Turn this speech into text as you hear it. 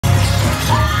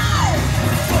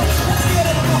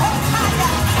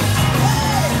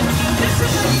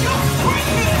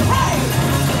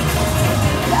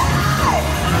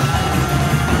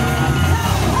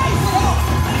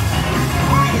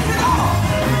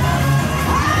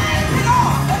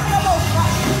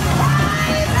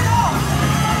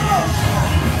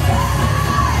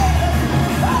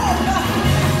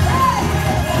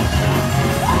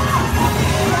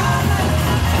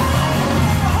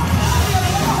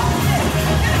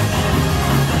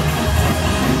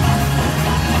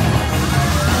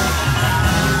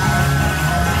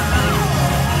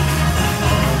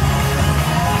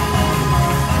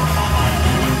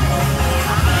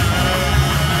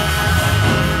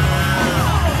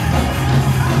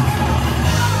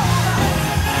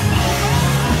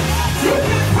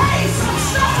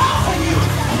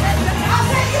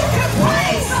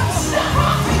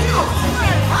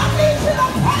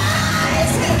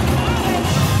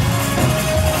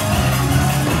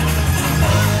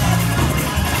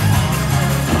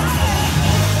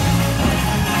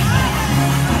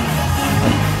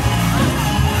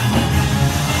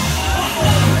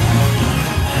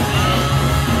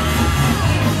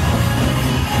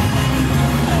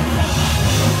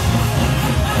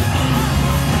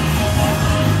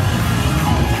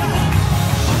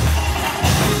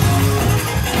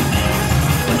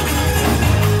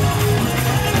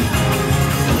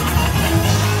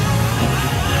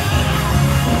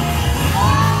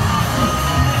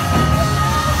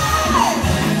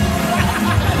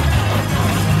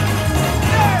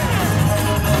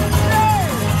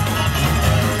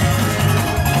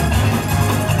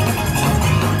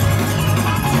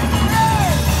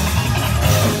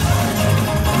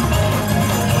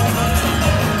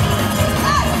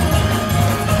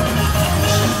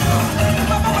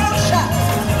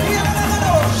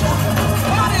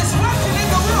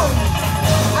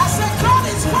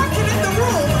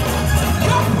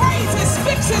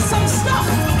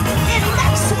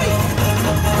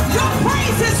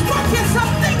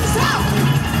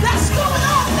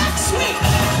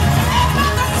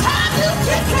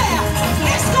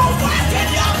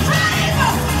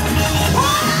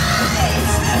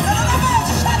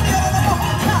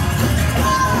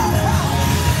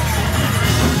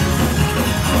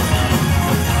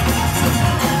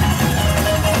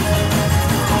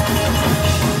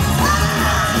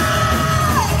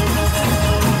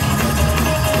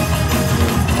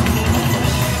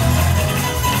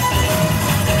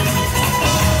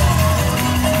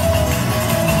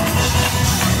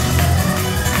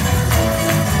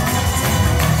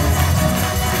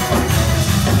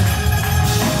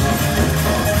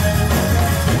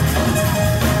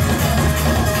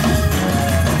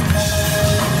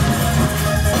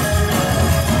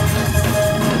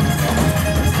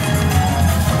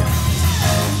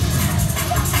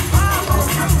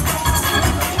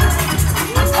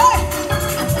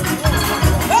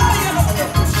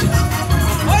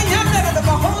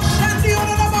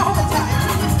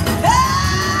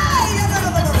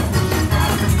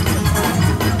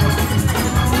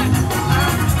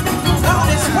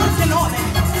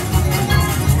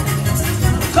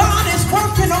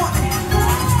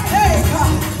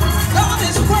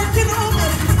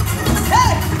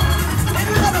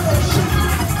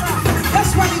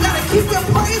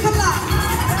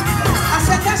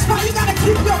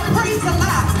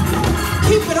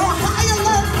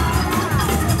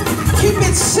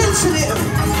get sensitive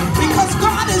because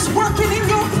God is working in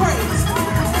your praise.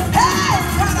 Hey,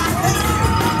 God, I thank you.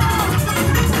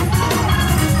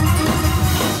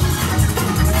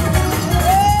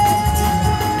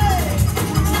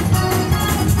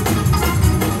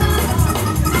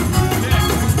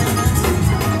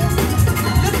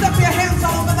 Lift up your hands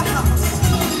all over the house.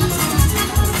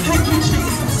 Thank you,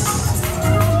 Jesus.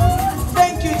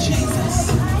 Thank you, Jesus.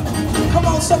 Come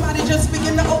on, somebody just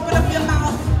begin to open up your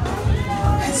mouth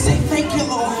and say, thank you,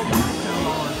 Lord.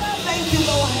 Thank you,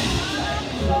 Lord.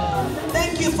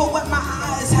 Thank you for what my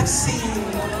eyes have seen.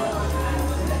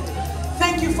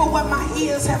 Thank you for what my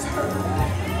ears have heard.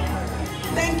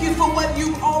 Thank you for what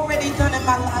you've already done in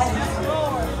my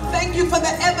life. Thank you for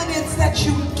the evidence that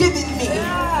you've given me,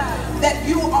 that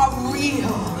you are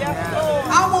real.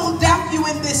 I won't doubt you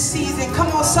in this season. Come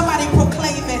on, somebody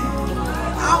proclaim it.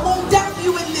 I won't doubt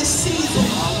you in this season.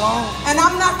 And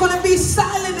I'm not going to be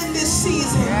silent in this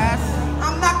season.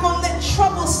 I'm not going to let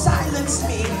trouble silence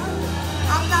me.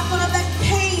 I'm not going to let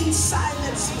pain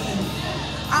silence me.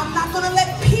 I'm not going to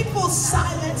let people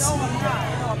silence me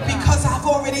because I've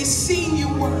already seen you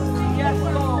work. Yes,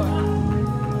 Lord.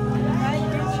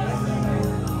 Thank you, Jesus.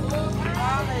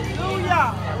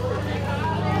 Hallelujah.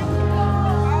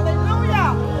 Hallelujah.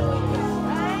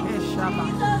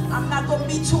 I'm not going to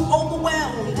be too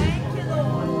overwhelmed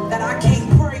that I can't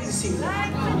praise you.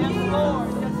 Yes, Lord.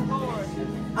 Yes, Lord.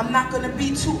 I'm not going to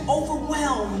be too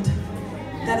overwhelmed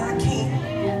that I can't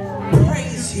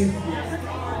praise you.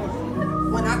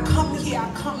 When I come here,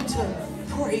 I come to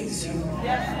praise you.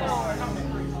 Yes, Lord.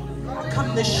 I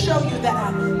come to show you that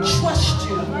I trust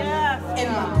you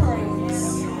in my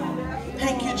praise.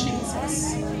 Thank you,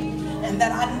 Jesus. And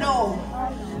that I know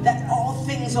that all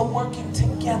things are working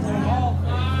together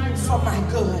for my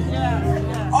good.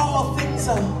 All things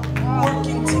are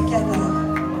working together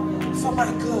for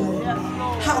my good.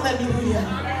 Hallelujah.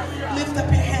 Lift up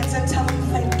your hands and tell him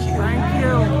thank you. Thank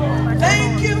you.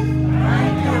 Thank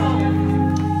you.